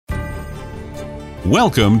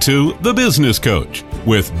Welcome to The Business Coach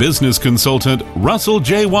with business consultant Russell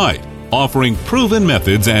J. White, offering proven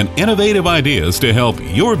methods and innovative ideas to help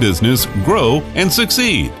your business grow and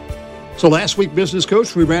succeed. So last week, Business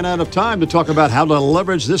Coach, we ran out of time to talk about how to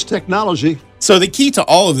leverage this technology. So the key to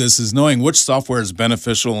all of this is knowing which software is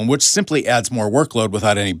beneficial and which simply adds more workload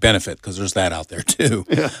without any benefit, because there's that out there too.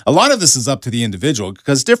 Yeah. A lot of this is up to the individual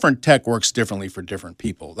because different tech works differently for different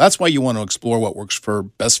people. That's why you want to explore what works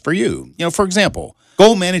best for you. For example,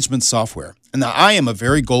 goal management software. And now I am a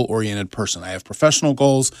very goal-oriented person. I have professional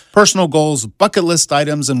goals, personal goals, bucket list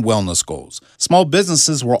items, and wellness goals. Small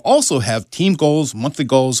businesses will also have team goals, monthly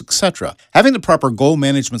goals, etc. Having the proper goal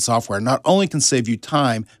management software not only can save you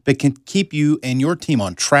time, but can keep you and your team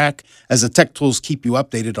on track as the tech tools keep you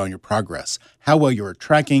updated on your progress, how well you're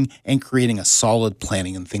tracking, and creating a solid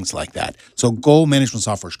planning and things like that. So goal management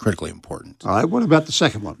software is critically important. All right, what about the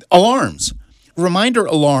second one? Alarms. Reminder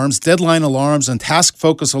alarms, deadline alarms, and task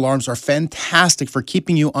focus alarms are fantastic for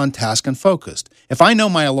keeping you on task and focused. If I know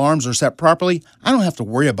my alarms are set properly, I don't have to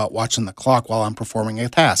worry about watching the clock while I'm performing a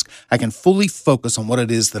task. I can fully focus on what it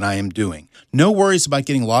is that I am doing. No worries about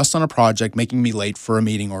getting lost on a project, making me late for a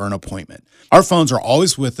meeting or an appointment. Our phones are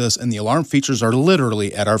always with us, and the alarm features are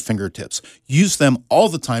literally at our fingertips. Use them all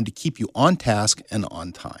the time to keep you on task and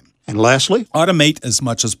on time. And lastly, automate as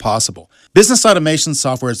much as possible. Business automation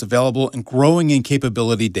software is available and growing in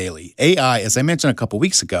capability daily. AI, as I mentioned a couple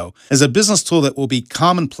weeks ago, is a business tool that will be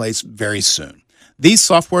commonplace very soon. These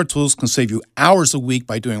software tools can save you hours a week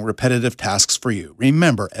by doing repetitive tasks for you.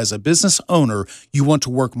 Remember, as a business owner, you want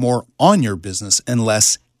to work more on your business and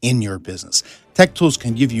less in your business. Tech tools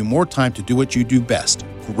can give you more time to do what you do best,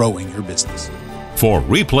 growing your business. For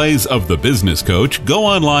replays of The Business Coach, go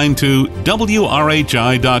online to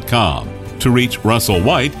WRHI.com. To reach Russell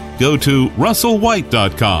White, go to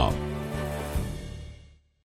russellwhite.com.